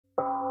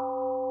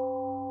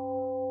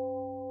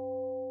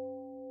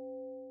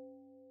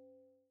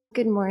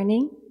Good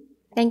morning.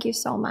 Thank you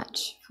so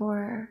much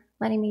for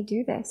letting me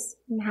do this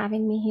and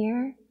having me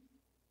here.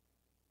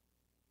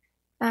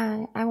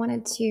 I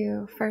wanted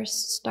to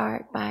first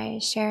start by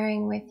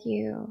sharing with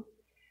you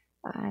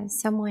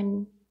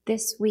someone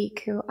this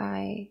week who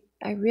I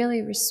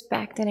really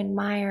respect and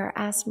admire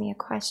asked me a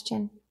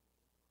question.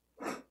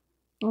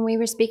 And we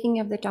were speaking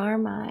of the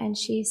Dharma, and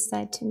she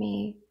said to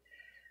me,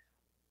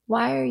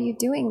 "Why are you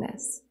doing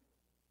this?"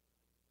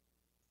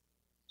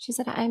 She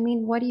said,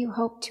 what do you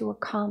hope to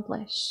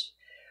accomplish?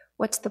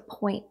 What's the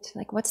point?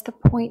 What's the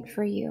point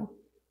for you?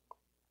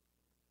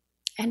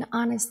 And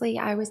honestly,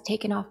 I was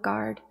taken off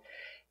guard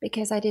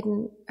because I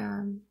didn't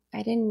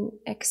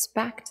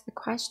expect the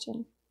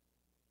question.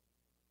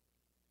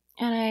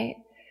 And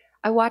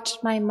I watched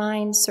my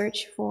mind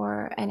search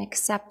for an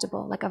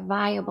acceptable, a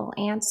viable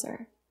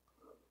answer.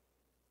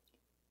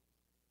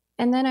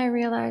 And then I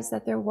realized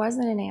that there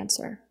wasn't an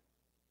answer.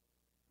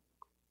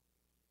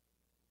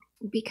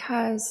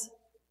 Because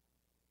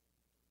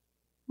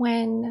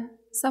when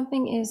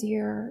something is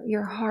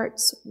your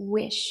heart's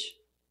wish,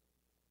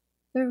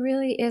 there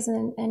really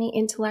isn't any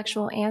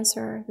intellectual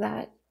answer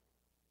that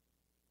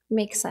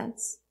makes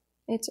sense.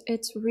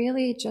 It's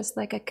really just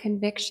like a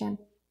conviction.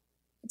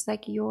 It's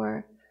like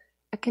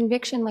a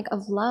conviction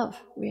of love,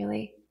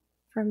 really,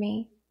 for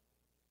me.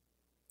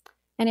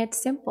 And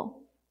it's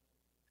simple.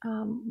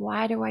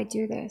 Why do I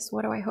do this?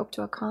 What do I hope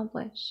to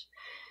accomplish?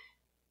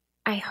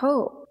 I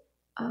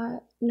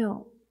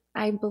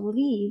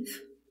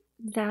believe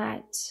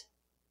that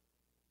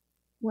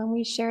when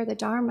we share the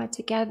Dharma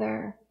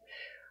together,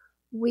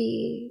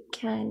 we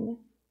can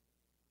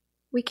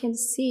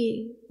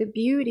see the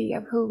beauty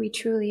of who we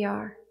truly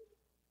are.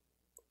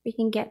 We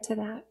can get to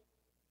that.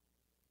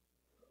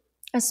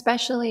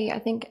 Especially, I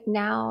think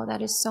now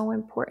that is so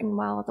important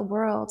while the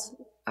world,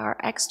 our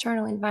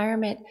external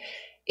environment,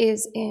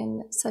 is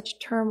in such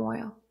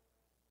turmoil.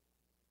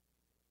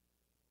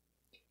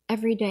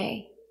 Every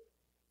day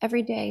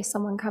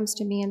someone comes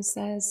to me and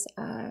says,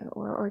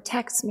 or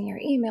texts me or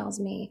emails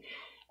me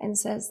and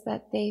says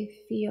that they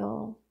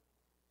feel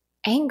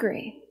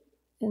angry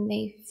and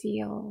they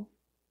feel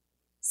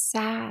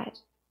sad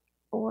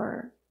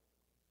or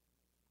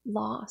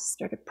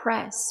lost or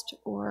depressed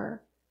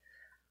or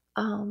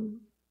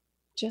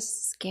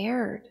just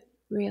scared,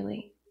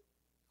 really.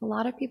 A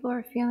lot of people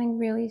are feeling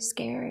really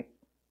scared.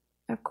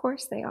 Of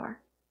course they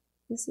are.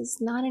 This is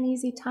not an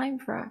easy time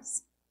for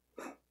us.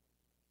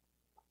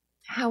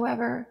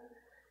 However,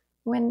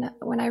 when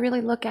I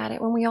really look at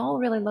it, when we all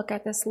really look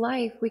at this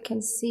life, we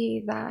can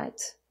see that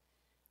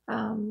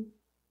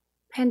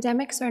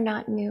pandemics are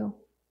not new.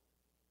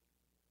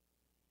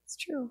 It's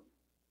true.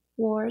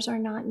 Wars are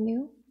not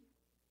new.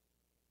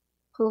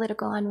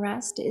 Political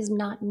unrest is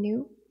not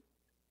new.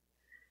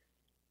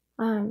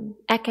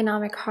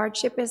 Economic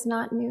hardship is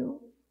not new.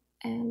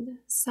 And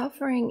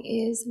suffering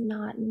is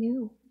not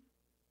new.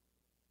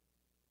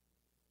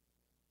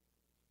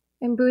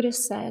 And Buddha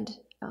said,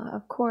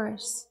 of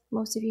course,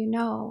 most of you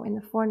know, in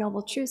the Four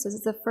Noble Truths, this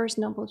is the first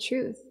noble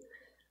truth.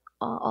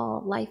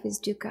 All life is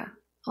dukkha.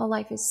 All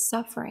life is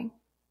suffering.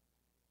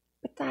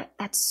 But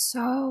that's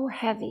so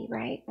heavy,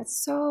 right?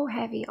 That's so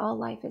heavy. All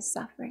life is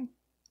suffering.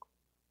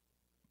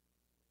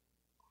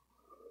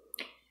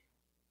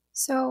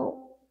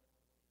 So,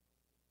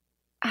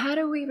 how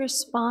do we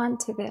respond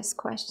to this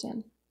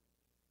question?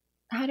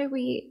 How do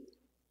we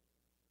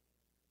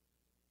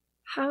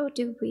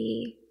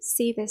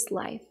see this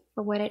life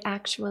for what it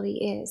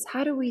actually is?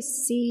 How do we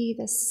see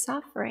the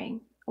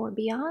suffering or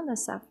beyond the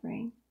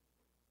suffering?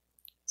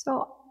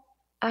 So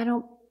I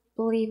don't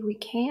believe we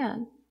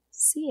can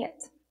see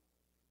it.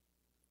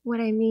 What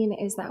I mean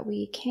is that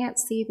we can't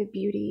see the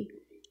beauty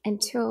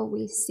until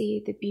we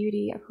see the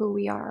beauty of who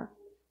we are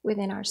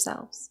within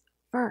ourselves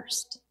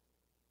first.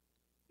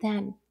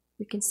 Then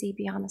we can see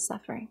beyond the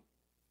suffering.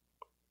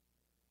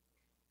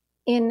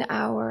 In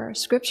our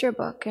scripture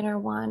book, in our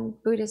one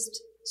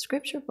Buddhist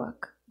scripture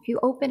book, if you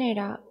open it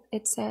up,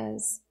 it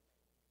says,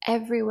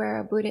 everywhere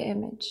a Buddha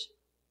image,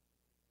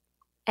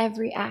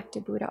 every act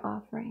a Buddha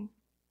offering.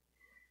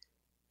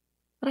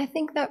 But I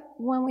think that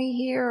when we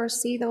hear or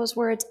see those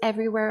words,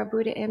 everywhere a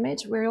Buddha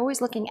image, we're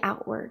always looking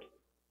outward,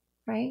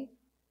 right?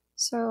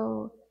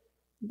 So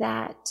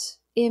that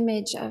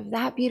image of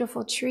that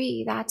beautiful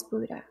tree, that's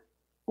Buddha.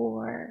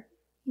 Or,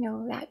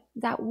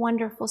 that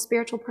wonderful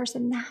spiritual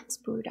person, that's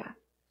Buddha.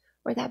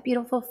 Or that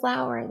beautiful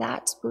flower,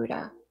 that's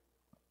Buddha.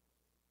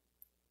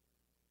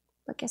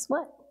 But guess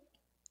what?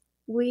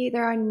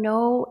 There are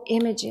no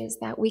images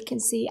that we can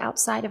see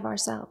outside of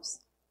ourselves.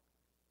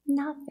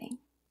 Nothing.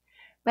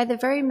 By the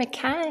very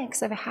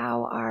mechanics of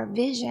how our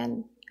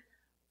vision,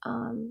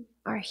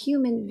 our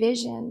human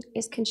vision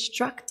is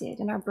constructed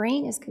and our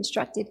brain is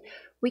constructed,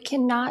 we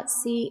cannot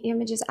see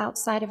images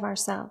outside of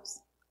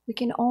ourselves. We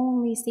can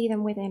only see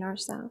them within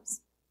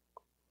ourselves.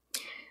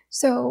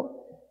 So,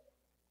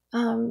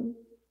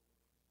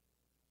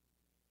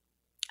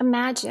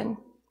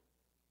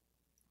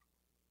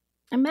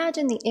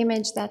 Imagine the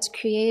image that's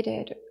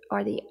created,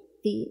 or the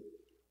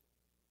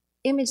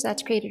image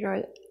that's created,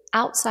 or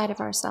outside of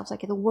ourselves,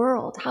 like the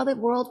world, how the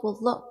world will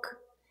look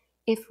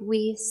if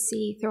we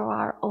see through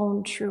our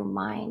own true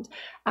mind,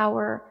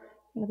 our,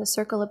 the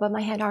circle above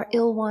my head, our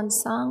Il-Won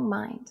Song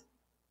mind,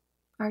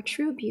 our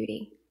true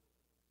beauty.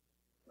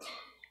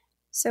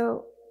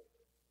 So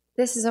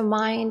this is a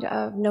mind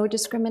of no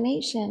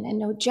discrimination and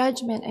no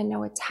judgment and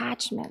no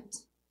attachment.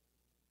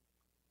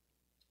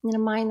 And a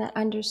mind that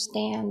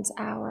understands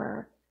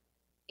our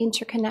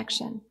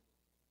interconnection.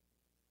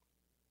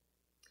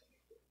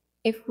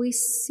 If we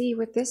see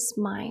with this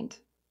mind,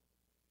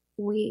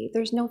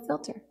 there's no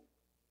filter.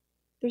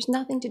 There's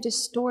nothing to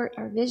distort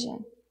our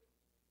vision.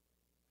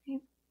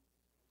 Right?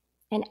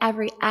 And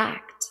every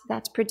act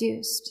that's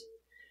produced,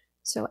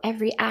 so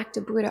every act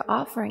of Buddha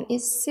offering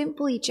is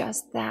simply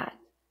just that.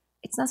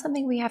 It's not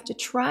something we have to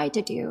try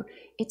to do.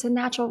 It's a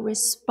natural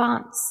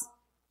response.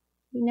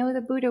 We know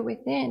the Buddha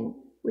within.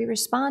 We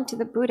respond to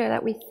the Buddha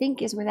that we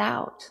think is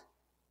without.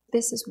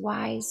 This is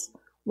wise.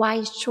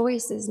 Wise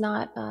choice is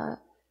not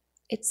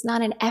it's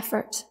not an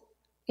effort.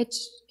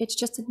 It's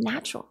just a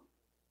natural.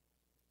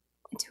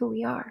 It's who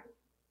we are.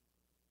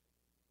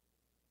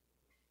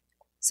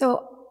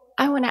 So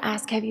I want to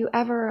ask, have you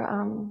ever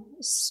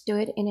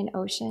stood in an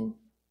ocean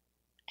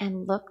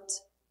and looked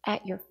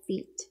at your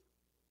feet?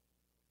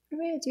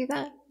 Everybody do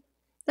that?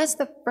 That's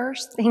the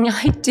first thing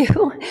I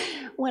do.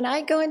 When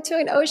I go into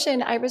an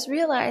ocean, I was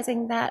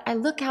realizing that I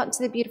look out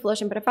into the beautiful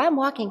ocean, but if I'm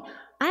walking,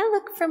 I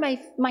look for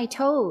my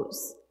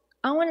toes.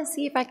 I want to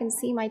see if I can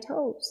see my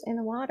toes in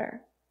the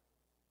water.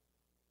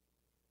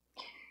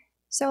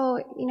 So,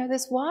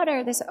 this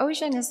water, this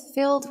ocean is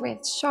filled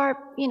with sharp,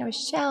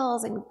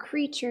 shells and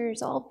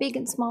creatures, all big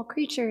and small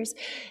creatures.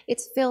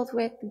 It's filled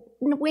with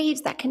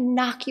waves that can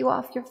knock you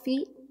off your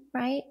feet,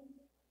 right?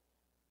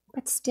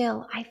 But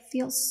still, I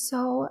feel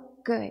so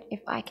good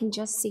if I can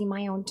just see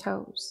my own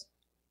toes.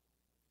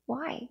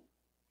 Why?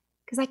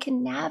 Because I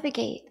can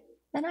navigate.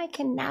 Then I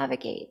can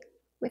navigate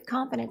with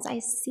confidence. I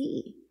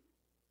see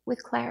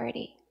with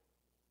clarity.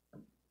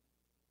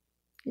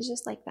 It's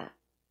just like that.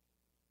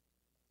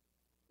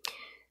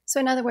 So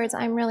in other words,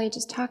 I'm really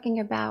just talking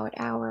about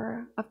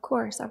our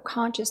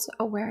conscious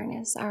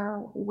awareness,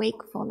 our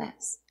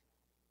wakefulness.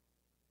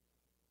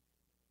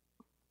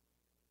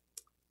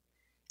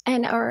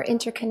 And our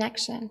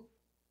interconnection.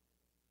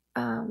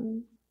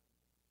 And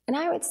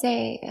I would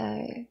say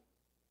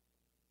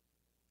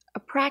a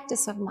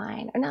practice of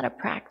mine, or not a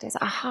practice,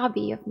 a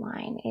hobby of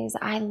mine is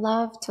I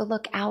love to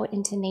look out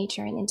into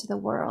nature and into the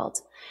world.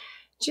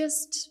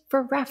 Just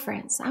for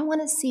reference, I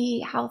want to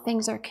see how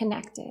things are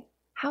connected.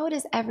 How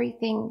is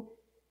everything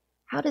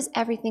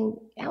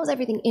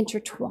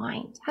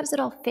intertwined? How does it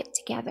all fit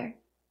together?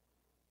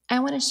 I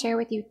want to share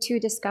with you 2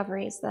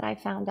 discoveries that I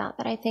found out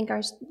that I think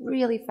are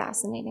really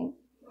fascinating.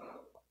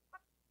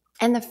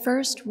 And the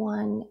first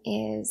one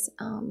is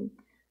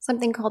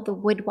something called the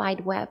Wood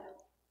Wide Web.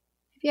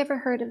 Have you ever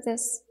heard of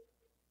this?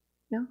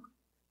 No?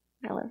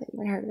 I love that you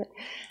haven't heard of it.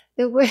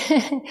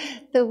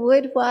 The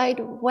Wood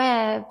Wide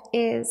Web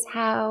is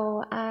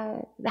how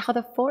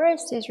the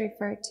forest is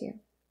referred to,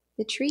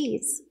 the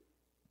trees.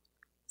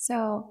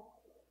 So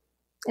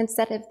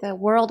instead of the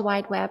World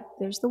Wide Web,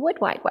 there's the Wood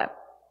Wide Web.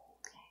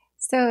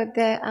 So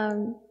there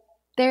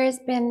has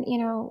been,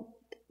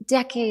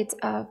 decades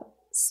of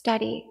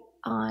study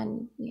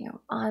on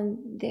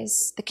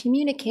the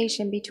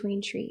communication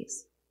between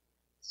trees.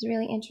 It's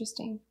really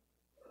interesting.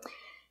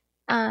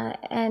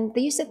 And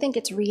they used to think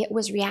it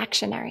was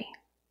reactionary.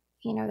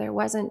 There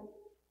wasn't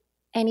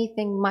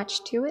anything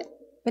much to it.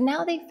 But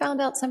now they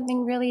found out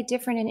something really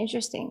different and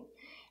interesting.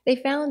 They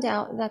found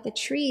out that the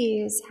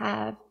trees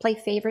play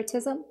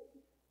favoritism.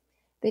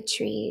 The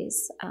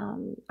trees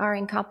are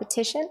in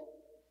competition.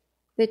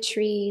 The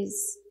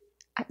trees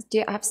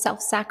have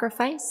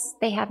self-sacrifice.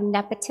 They have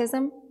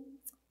nepotism.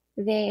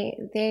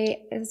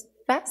 It's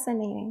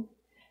fascinating.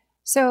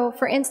 So,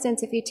 for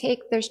instance,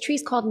 there's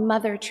trees called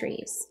mother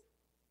trees.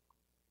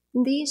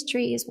 These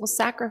trees will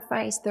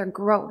sacrifice their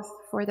growth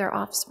for their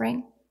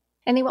offspring.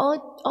 And they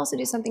will also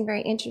do something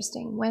very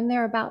interesting. When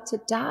they're about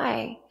to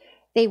die,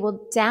 they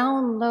will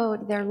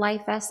download their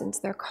life essence,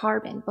 their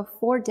carbon,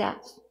 before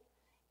death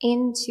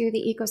into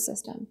the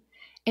ecosystem.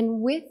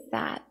 And with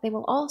that, they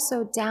will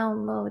also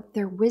download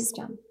their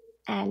wisdom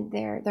and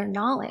their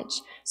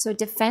knowledge, so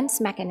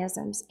defense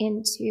mechanisms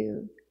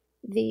into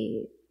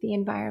the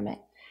environment.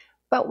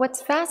 But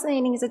what's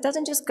fascinating is it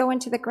doesn't just go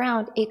into the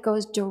ground, it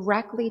goes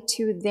directly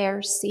to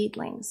their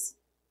seedlings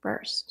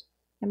first,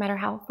 no matter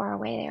how far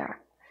away they are.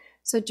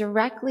 So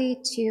directly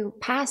to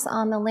pass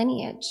on the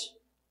lineage.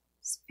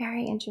 It's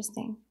very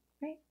interesting,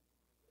 right?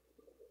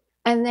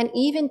 And then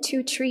even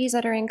 2 trees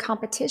that are in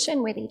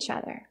competition with each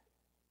other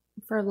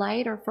for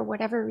light or for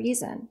whatever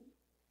reason,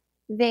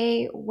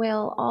 they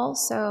will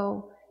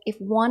also, if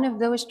one of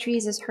those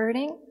trees is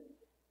hurting,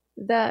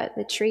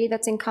 the tree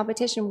that's in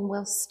competition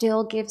will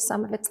still give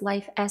some of its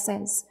life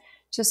essence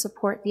to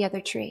support the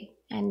other tree.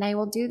 And they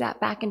will do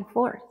that back and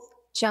forth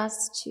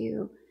just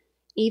to,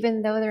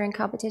 even though they're in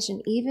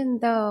competition, even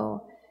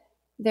though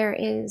there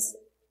is,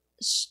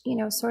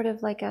 sort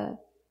of like a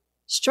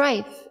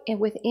strife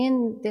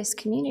within this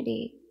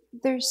community,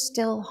 there's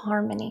still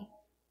harmony.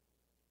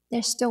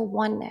 There's still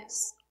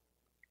oneness.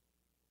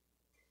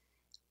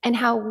 And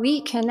how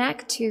we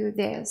connect to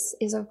this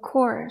is, of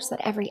course,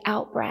 that every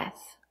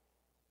out-breath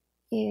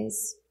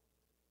is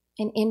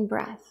an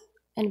in-breath,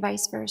 and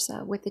vice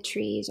versa with the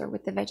trees or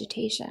with the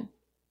vegetation.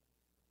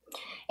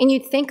 And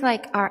you'd think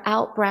like our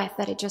out-breath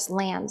that it just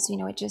lands,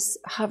 it just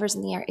hovers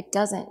in the air. It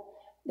doesn't.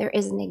 There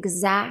is an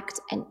exact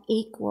and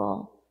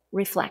equal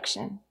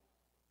reflection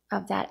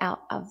of that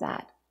out of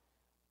that.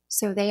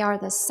 So they are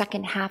the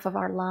second half of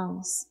our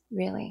lungs,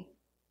 really.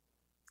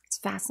 It's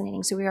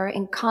fascinating. So we are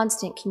in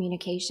constant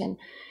communication,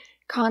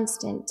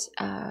 constant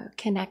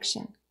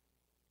connection,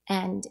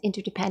 and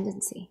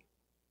interdependency.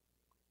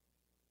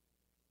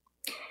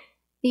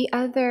 The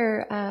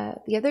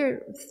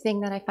other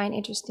thing that I find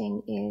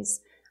interesting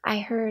is I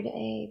heard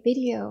a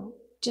video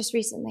just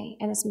recently,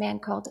 and this man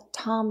called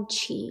Tom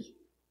Chi.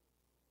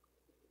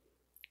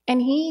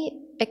 And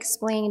he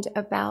explained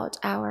about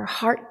our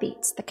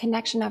heartbeats, the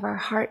connection of our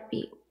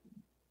heartbeat,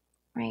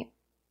 right?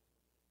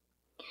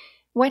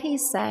 What he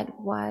said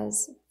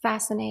was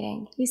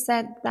fascinating. He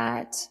said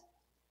that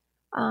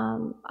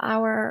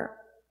our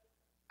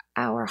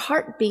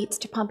heart beats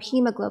to pump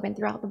hemoglobin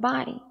throughout the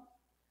body.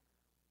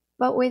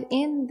 But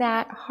within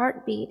that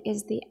heartbeat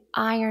is the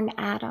iron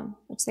atom,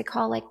 which they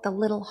call like the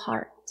little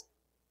heart.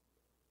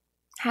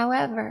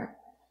 However,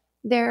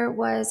 there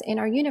was, in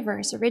our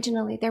universe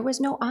originally, there was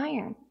no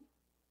iron.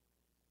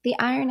 The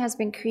iron has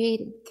been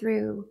created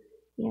through,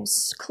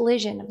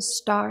 collision of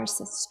stars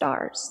to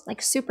stars,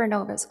 like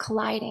supernovas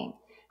colliding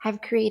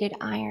have created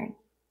iron.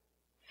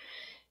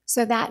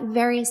 So that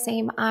very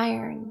same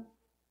iron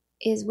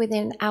is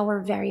within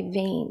our very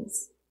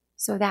veins.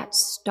 So that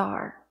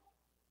star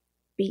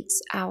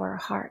beats our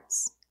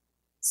hearts.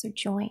 So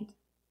joined.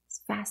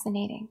 It's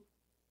fascinating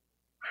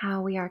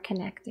how we are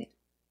connected.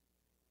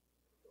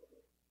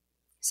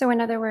 So in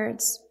other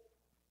words,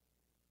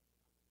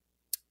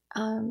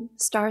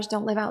 stars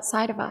don't live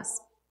outside of us.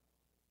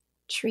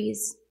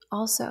 Trees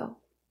also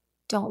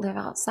don't live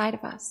outside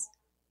of us.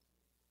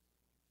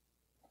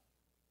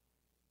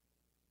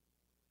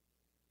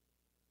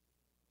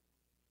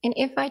 And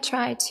if I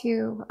try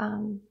to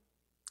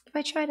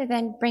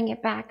then bring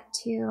it back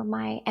to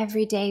my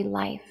everyday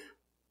life,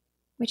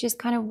 which is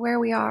kind of where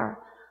we are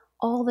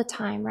all the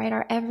time, right?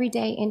 Our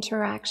everyday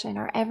interaction,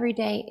 our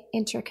everyday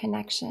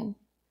interconnection.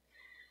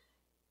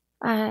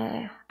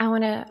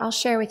 I'll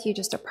share with you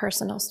just a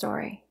personal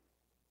story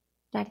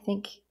that I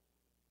think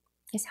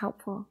is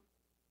helpful.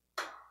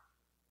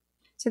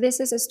 So this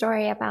is a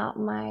story about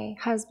my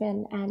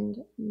husband and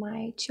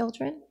my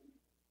children.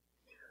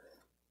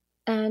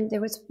 And there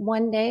was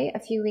one day a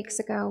few weeks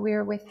ago, we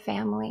were with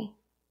family.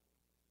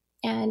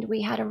 And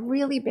we had a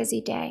really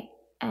busy day.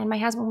 And my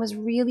husband was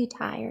really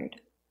tired.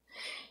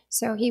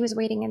 So he was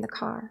waiting in the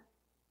car.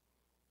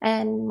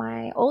 And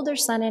my older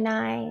son and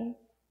I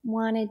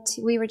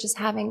we were just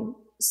having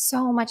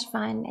so much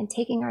fun and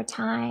taking our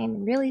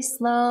time really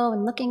slow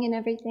and looking at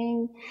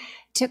everything.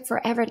 It took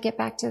forever to get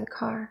back to the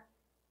car.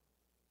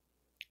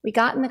 We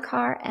got in the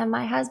car and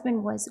my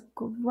husband was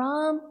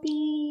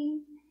grumpy.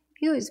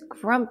 He was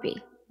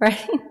grumpy,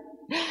 right?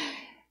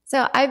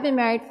 So I've been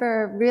married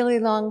for a really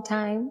long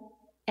time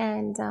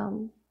and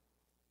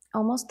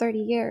almost 30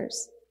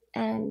 years.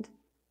 And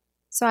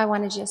so I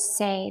want to just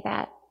say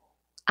that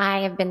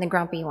I have been the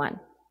grumpy one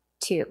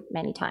too,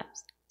 many times.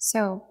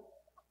 So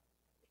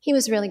he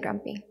was really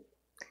grumpy.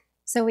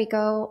 So we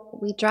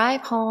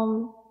drive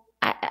home.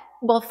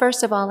 Well,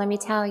 first of all, let me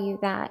tell you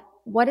that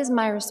what is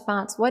my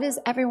response?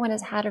 Everyone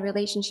has had a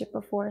relationship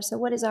before, so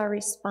what is our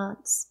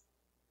response?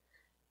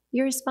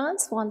 Your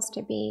response wants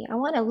to be, I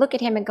want to look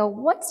at him and go,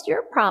 what's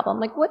your problem?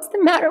 Like, what's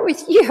the matter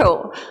with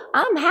you?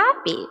 I'm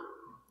happy,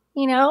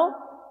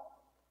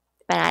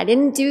 But I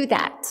didn't do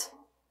that.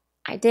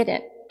 I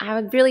didn't. I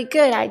was really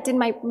good. I did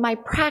my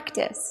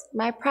practice.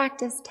 My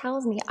practice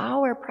tells me,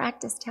 our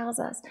practice tells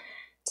us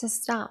to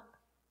stop,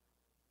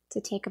 to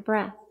take a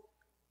breath,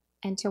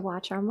 and to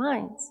watch our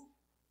minds.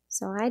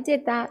 So I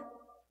did that.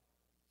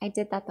 I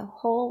did that the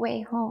whole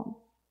way home.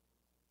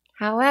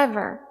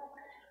 However,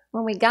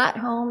 when we got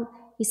home,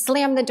 he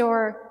slammed the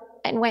door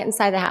and went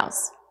inside the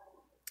house.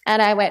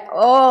 And I went,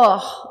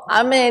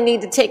 I'm going to need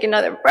to take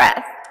another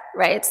breath.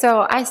 Right?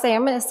 So I say,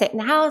 I'm going to sit in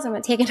the house. I'm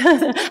going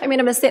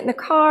to sit in the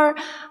car.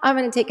 I'm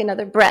going to take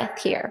another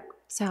breath here.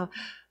 So,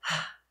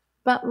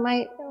 but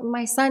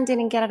my son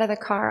didn't get out of the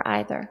car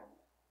either.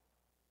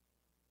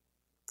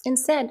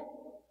 Instead,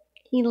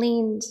 he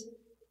leaned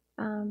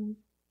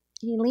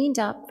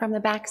up from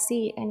the back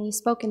seat and he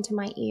spoke into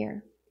my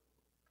ear.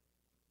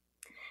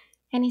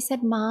 And he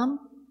said, Mom,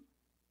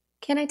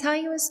 can I tell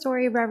you a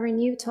story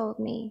Reverend Yu told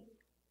me?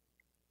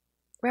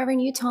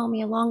 Reverend Yu told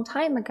me a long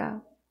time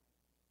ago.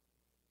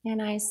 And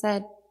I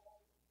said,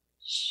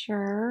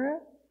 sure,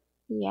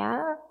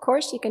 yeah, of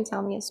course you can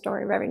tell me a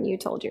story Reverend Yu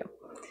told you.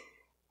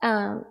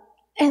 And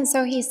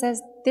so he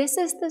says, this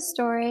is the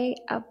story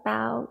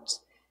about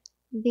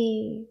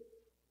the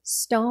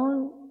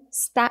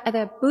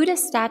the Buddha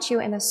statue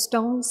and the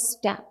stone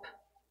step.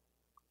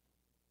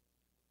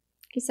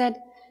 He said,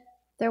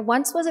 There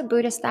once was a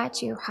Buddha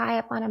statue high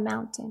up on a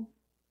mountain.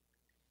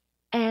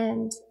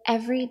 And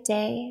every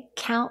day,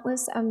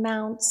 countless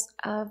amounts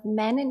of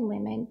men and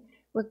women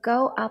would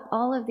go up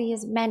all of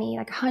these many,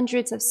 like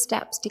hundreds of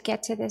steps to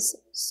get to this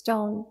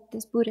stone,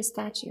 this Buddha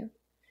statue.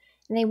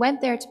 And they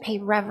went there to pay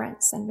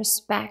reverence and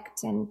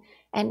respect and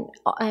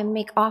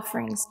make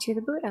offerings to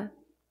the Buddha.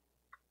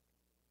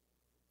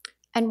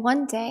 And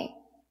one day,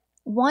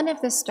 one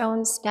of the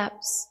stone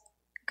steps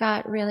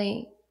got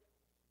really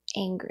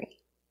angry.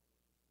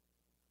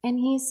 And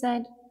he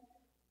said,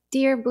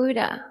 "Dear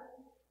Buddha,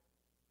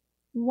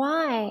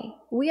 why?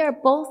 We are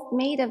both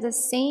made of the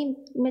same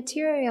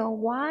material.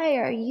 Why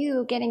are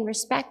you getting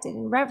respected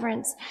and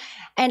reverenced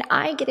and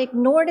I get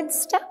ignored and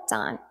stepped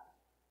on?"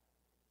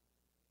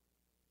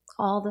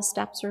 All the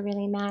steps were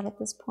really mad at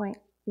this point.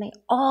 They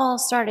all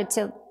started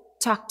to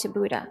talk to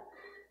Buddha.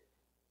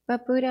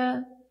 But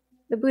the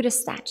Buddha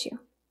statue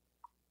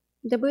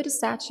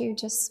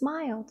just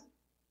smiled.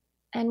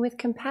 And with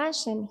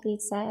compassion, he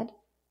said,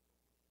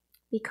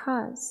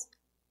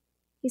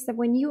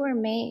 when you were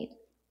made,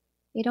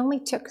 it only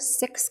took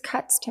 6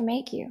 cuts to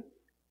make you.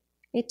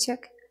 It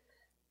took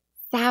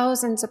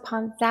thousands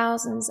upon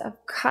thousands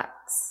of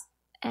cuts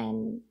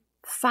and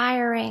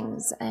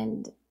firings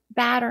and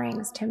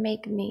batterings to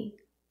make me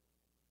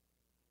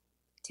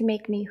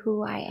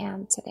who I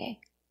am today.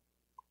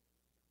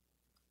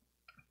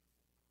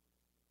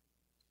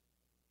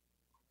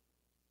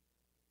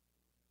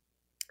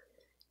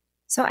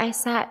 So I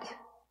sat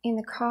in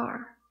the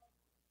car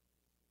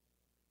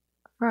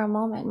for a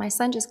moment. My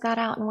son just got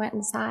out and went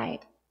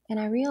inside. And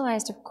I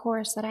realized, of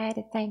course, that I had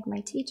to thank my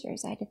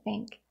teachers. I had to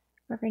thank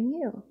Reverend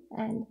Yu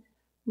and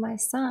my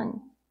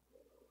son.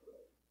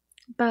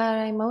 But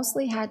I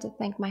mostly had to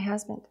thank my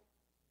husband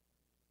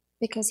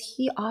because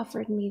he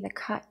offered me the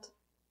cut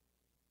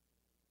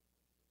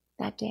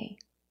that day.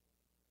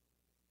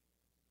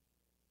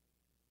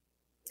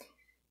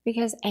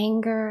 Because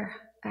anger,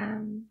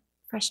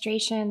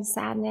 frustration,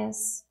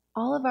 sadness,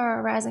 all of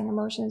our arising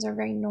emotions are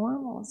very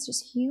normal. It's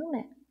just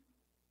human.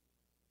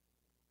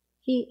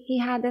 He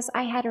had this,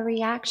 I had a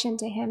reaction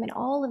to him, and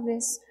all of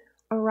this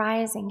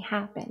arising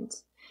happened.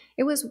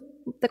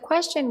 The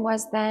question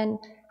was then,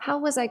 how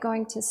was I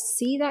going to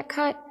see that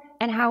cut,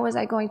 and how was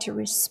I going to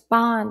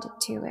respond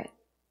to it?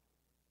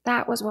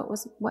 That was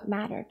what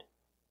mattered.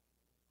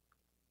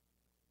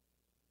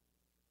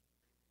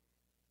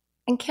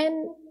 And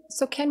can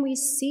we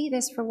see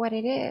this for what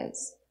it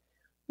is?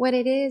 What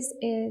it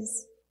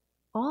is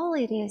all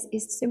it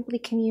is simply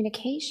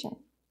communication.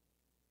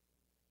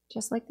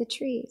 Just like the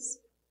trees,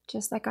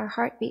 just like our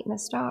heartbeat and the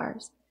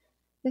stars.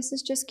 This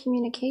is just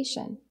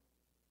communication.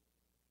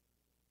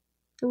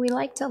 So we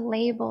like to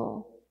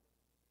label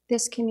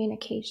this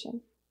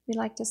communication. We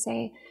like to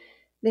say,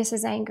 this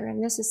is anger,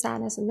 and this is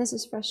sadness, and this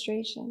is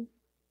frustration.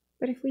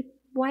 But if we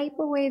wipe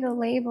away the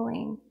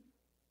labeling,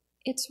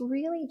 it's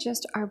really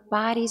just our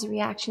body's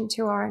reaction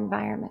to our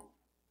environment.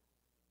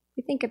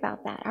 We think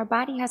about that. Our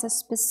body has a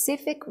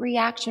specific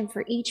reaction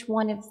for each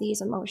one of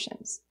these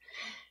emotions,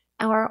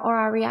 or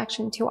our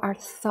reaction to our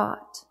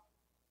thought.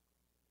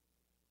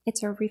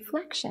 It's a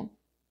reflection.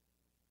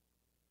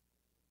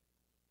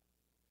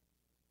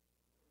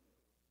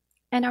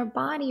 And our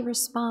body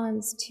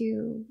responds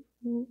to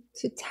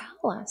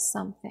tell us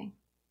something.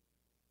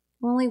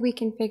 Only we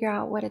can figure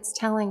out what it's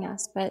telling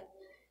us, but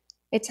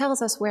it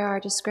tells us where our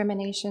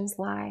discriminations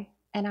lie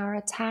and our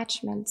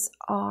attachments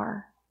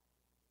are.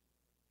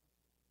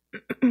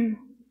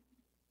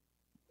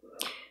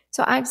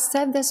 So I've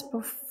said this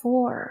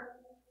before,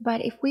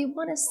 but if we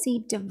want to see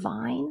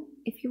divine,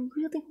 if you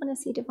really want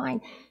to see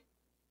divine,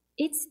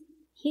 it's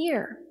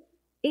here.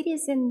 It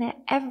is in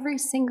every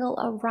single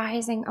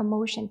arising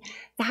emotion.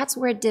 That's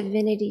where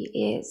divinity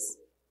is.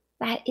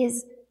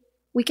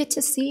 We get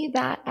to see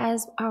that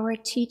as our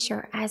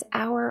teacher, as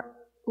our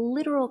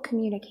literal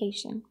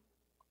communication.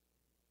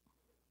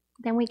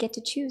 Then we get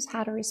to choose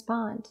how to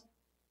respond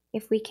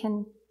if we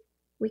can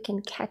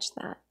catch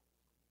that.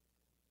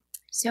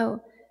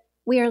 So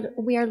we are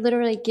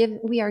literally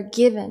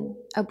given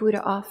a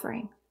Buddha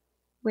offering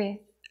with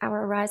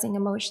our arising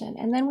emotion.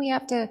 And then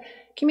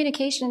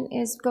communication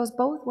goes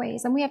both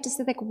ways. And we have to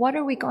say, like, what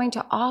are we going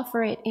to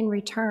offer it in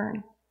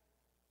return?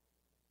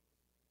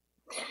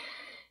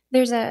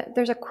 There's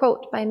a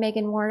quote by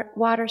Megan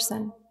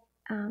Watterson,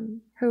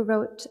 who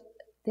wrote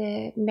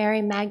the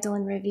Mary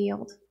Magdalene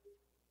Revealed.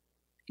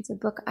 It's a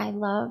book I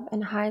love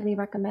and highly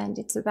recommend.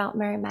 It's about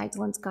Mary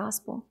Magdalene's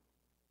gospel.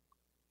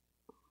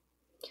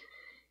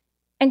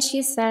 And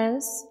she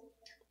says,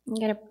 I'm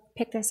going to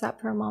pick this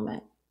up for a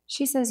moment.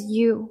 She says,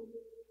 you,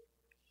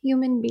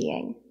 human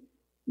being,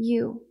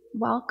 you,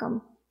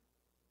 welcome.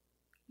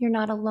 You're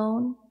not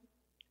alone.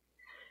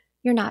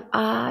 You're not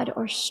odd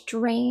or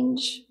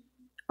strange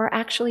or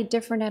actually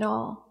different at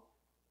all.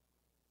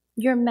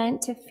 You're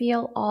meant to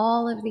feel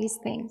all of these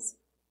things.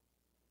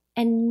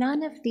 And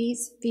none of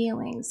these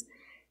feelings,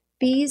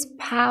 these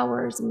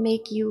powers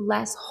make you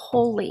less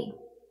holy.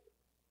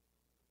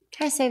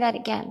 Can I say that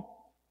again?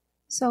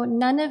 So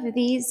none of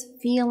these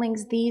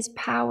feelings, these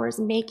powers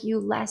make you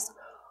less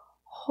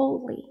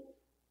holy.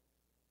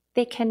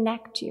 They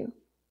connect you.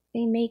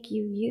 They make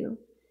you you.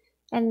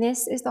 And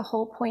this is the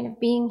whole point of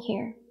being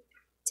here,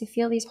 to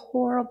feel these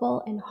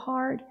horrible and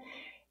hard,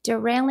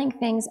 derailing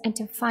things and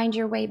to find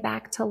your way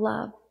back to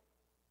love.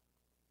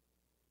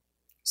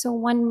 So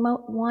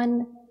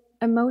one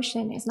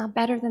emotion is not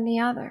better than the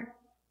other.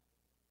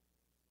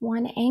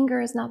 One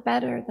anger is not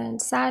better than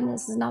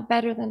sadness, is not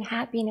better than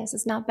happiness,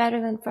 is not better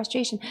than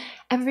frustration.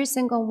 Every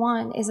single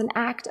one is an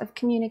act of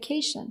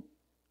communication.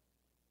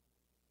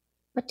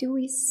 But do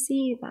we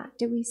see that?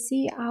 Do we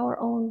see our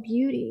own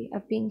beauty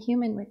of being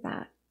human with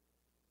that?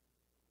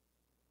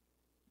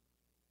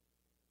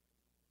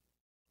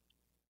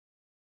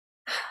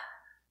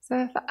 So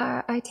if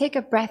I take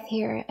a breath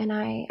here and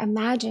I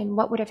imagine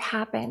what would have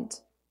happened.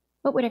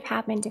 What would have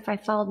happened if I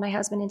followed my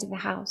husband into the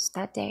house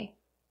that day?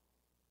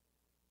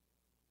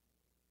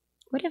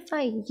 What if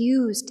I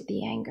used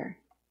the anger?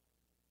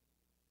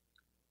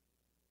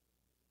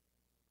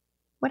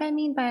 What I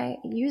mean by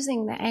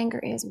using the anger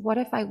is, what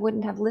if I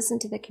wouldn't have listened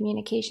to the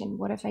communication?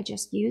 What if I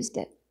just used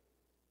it?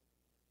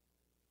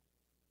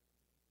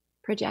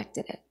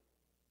 Projected it.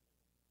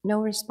 No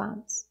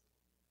response.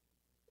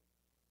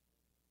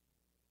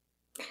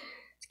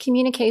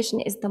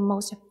 Communication is the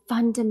most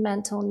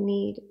fundamental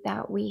need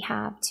that we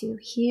have to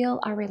heal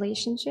our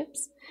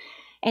relationships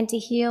and to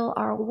heal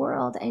our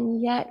world, and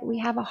yet we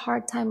have a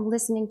hard time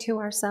listening to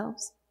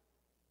ourselves.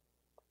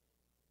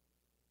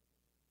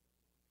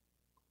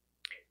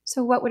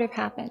 So what would have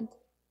happened?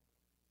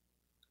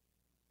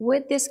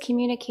 Would this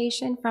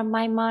communication from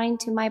my mind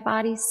to my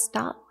body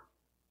stop?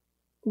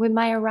 Would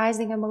my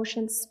arising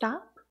emotions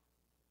stop?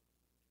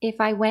 If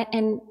I went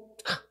and,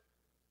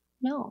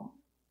 no,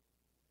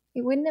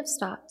 it wouldn't have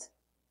stopped.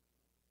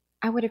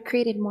 I would have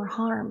created more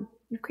harm.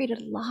 We've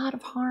created a lot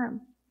of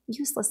harm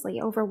uselessly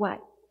over what?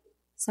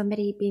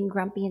 Somebody being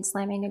grumpy and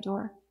slamming a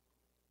door.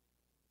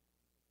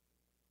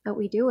 But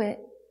we do it.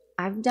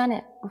 I've done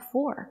it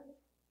before.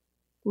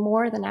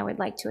 More than I would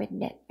like to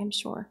admit, I'm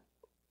sure.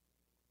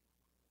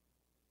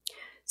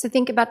 So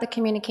think about the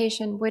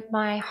communication. Would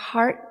my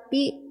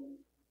heartbeat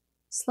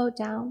slow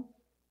down?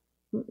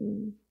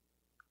 Mm-mm.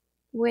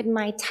 Would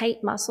my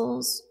tight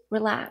muscles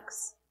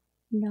relax?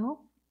 No.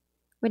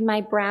 Would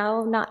my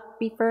brow not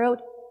be furrowed?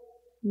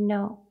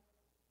 No.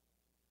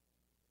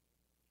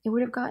 It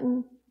would have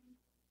gotten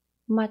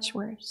much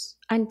worse.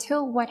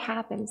 Until what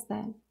happens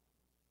then?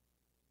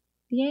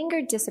 The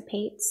anger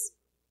dissipates,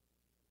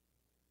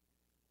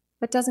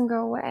 but doesn't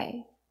go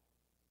away.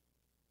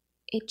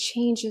 It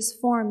changes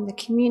form. The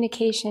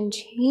communication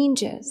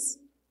changes.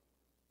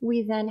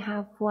 We then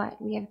have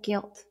what? We have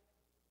guilt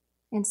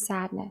and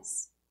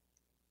sadness.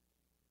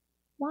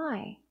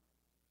 Why?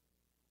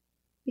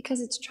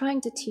 Because it's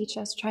trying to teach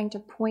us, trying to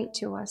point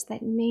to us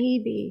that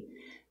maybe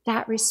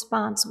that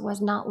response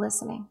was not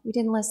listening. We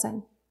didn't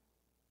listen.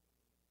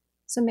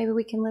 So maybe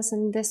we can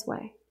listen this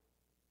way.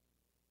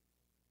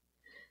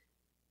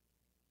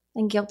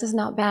 And guilt is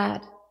not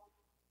bad.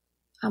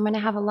 I'm going to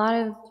have a lot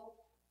of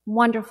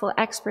wonderful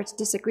experts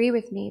disagree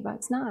with me, but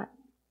it's not.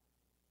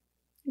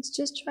 It's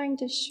just trying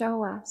to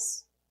show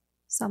us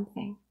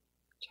something,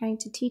 trying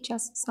to teach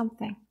us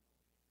something.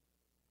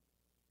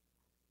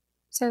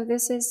 So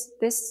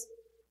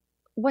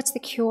what's the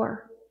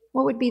cure?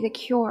 What would be the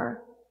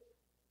cure?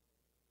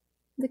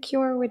 The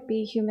cure would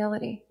be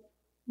humility.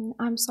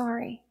 I'm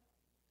sorry.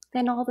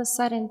 Then all of a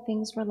sudden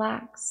things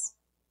relax.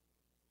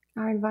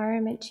 Our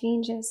environment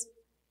changes.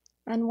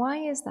 And why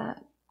is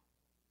that?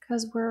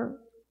 Because we're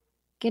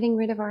getting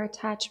rid of our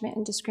attachment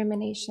and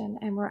discrimination,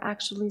 and we're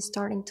actually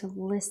starting to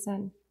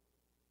listen.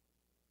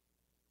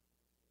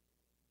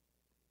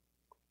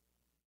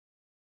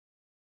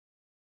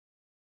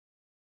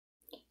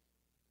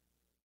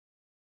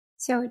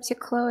 So to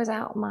close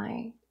out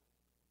my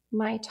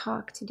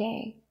talk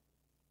today,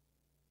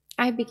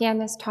 I began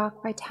this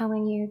talk by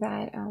telling you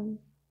that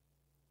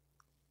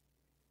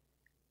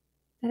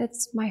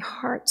it's my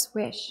heart's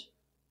wish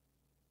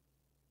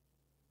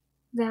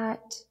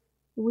that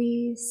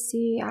we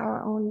see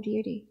our own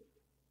beauty.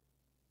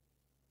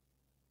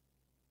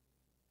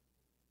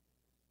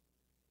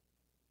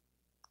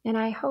 And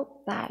I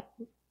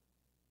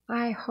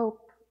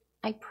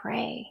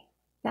pray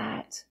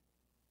that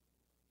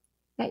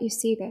you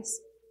see this,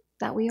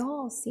 that we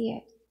all see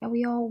it, that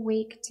we all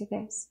wake to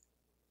this,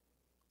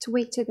 to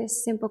wake to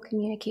this simple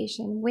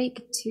communication,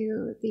 wake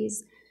to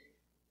this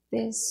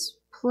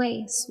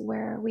place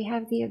where we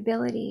have the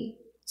ability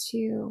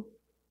to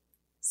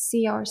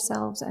see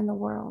ourselves and the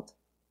world.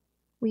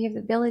 We have the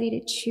ability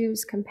to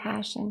choose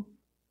compassion.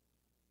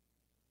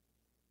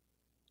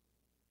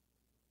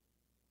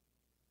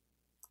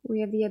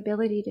 We have the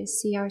ability to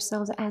see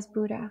ourselves as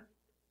Buddha.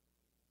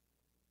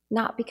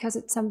 Not because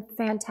it's some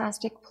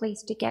fantastic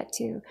place to get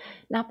to,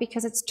 not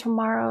because it's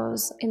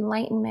tomorrow's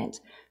enlightenment,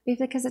 but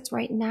because it's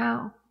right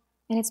now.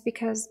 And it's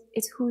because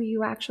it's who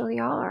you actually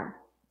are.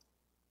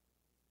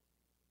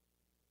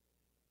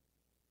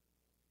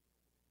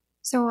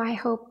 So I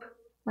hope,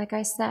 like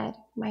I said,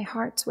 my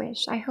heart's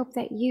wish, I hope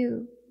that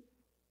you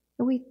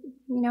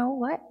know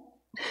what?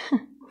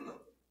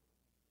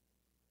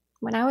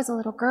 When I was a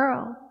little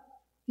girl,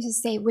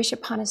 used to say, wish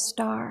upon a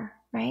star,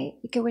 right?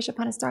 You can wish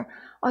upon a star.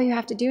 All you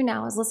have to do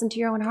now is listen to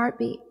your own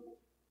heartbeat.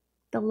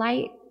 The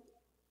light,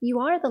 you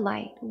are the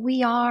light.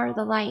 We are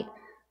the light,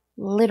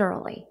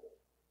 literally,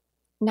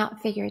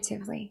 not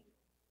figuratively.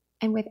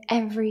 And with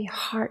every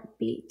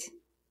heartbeat,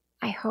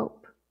 I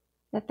hope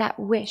that that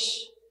wish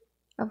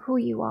of who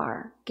you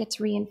are gets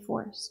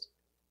reinforced.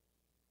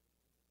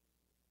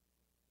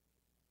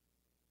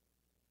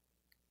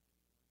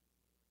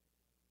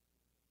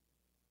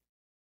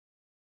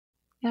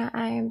 And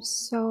I am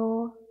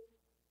so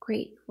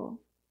grateful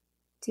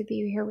to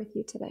be here with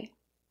you today.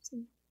 So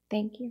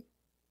thank you.